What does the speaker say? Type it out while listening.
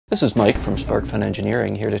This is Mike from SparkFun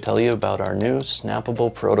Engineering here to tell you about our new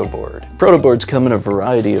Snappable Protoboard. Protoboards come in a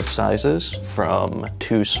variety of sizes, from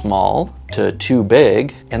too small to too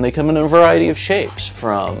big, and they come in a variety of shapes,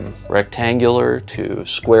 from rectangular to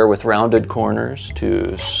square with rounded corners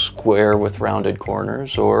to square with rounded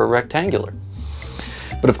corners or rectangular.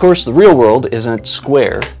 But of course the real world isn't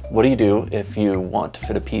square. What do you do if you want to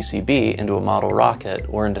fit a PCB into a model rocket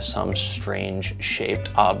or into some strange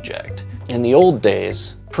shaped object? In the old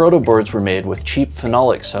days, protoboards were made with cheap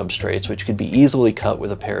phenolic substrates which could be easily cut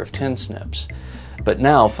with a pair of tin snips. But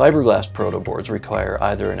now fiberglass protoboards require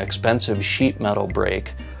either an expensive sheet metal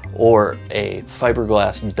brake or a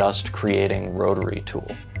fiberglass dust creating rotary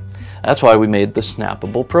tool. That's why we made the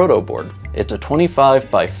Snappable Protoboard. It's a 25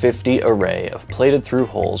 by 50 array of plated through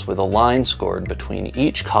holes with a line scored between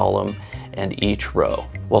each column and each row.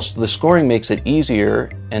 Whilst the scoring makes it easier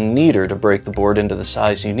and neater to break the board into the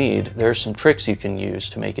size you need, there are some tricks you can use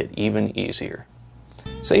to make it even easier.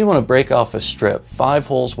 Say you want to break off a strip 5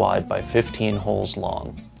 holes wide by 15 holes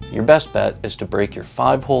long. Your best bet is to break your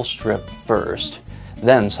 5-hole strip first,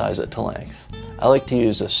 then size it to length. I like to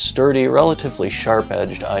use a sturdy, relatively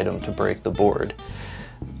sharp-edged item to break the board.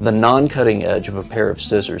 The non-cutting edge of a pair of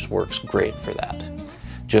scissors works great for that.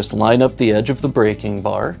 Just line up the edge of the breaking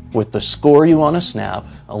bar with the score you want to snap.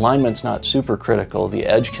 Alignment's not super critical. The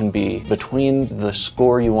edge can be between the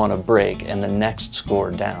score you want to break and the next score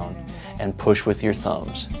down, and push with your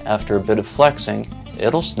thumbs. After a bit of flexing,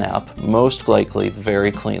 it'll snap, most likely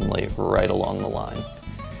very cleanly, right along the line.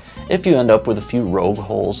 If you end up with a few rogue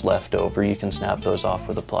holes left over, you can snap those off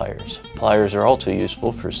with the pliers. Pliers are also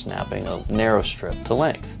useful for snapping a narrow strip to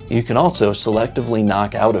length. You can also selectively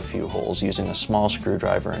knock out a few holes using a small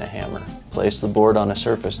screwdriver and a hammer. Place the board on a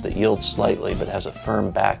surface that yields slightly but has a firm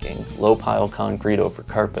backing, low-pile concrete over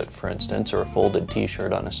carpet, for instance, or a folded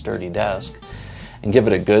t-shirt on a sturdy desk, and give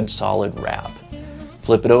it a good solid wrap.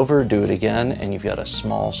 Flip it over, do it again, and you've got a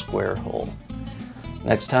small square hole.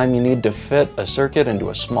 Next time you need to fit a circuit into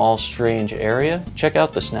a small, strange area, check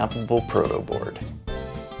out the Snappable Protoboard.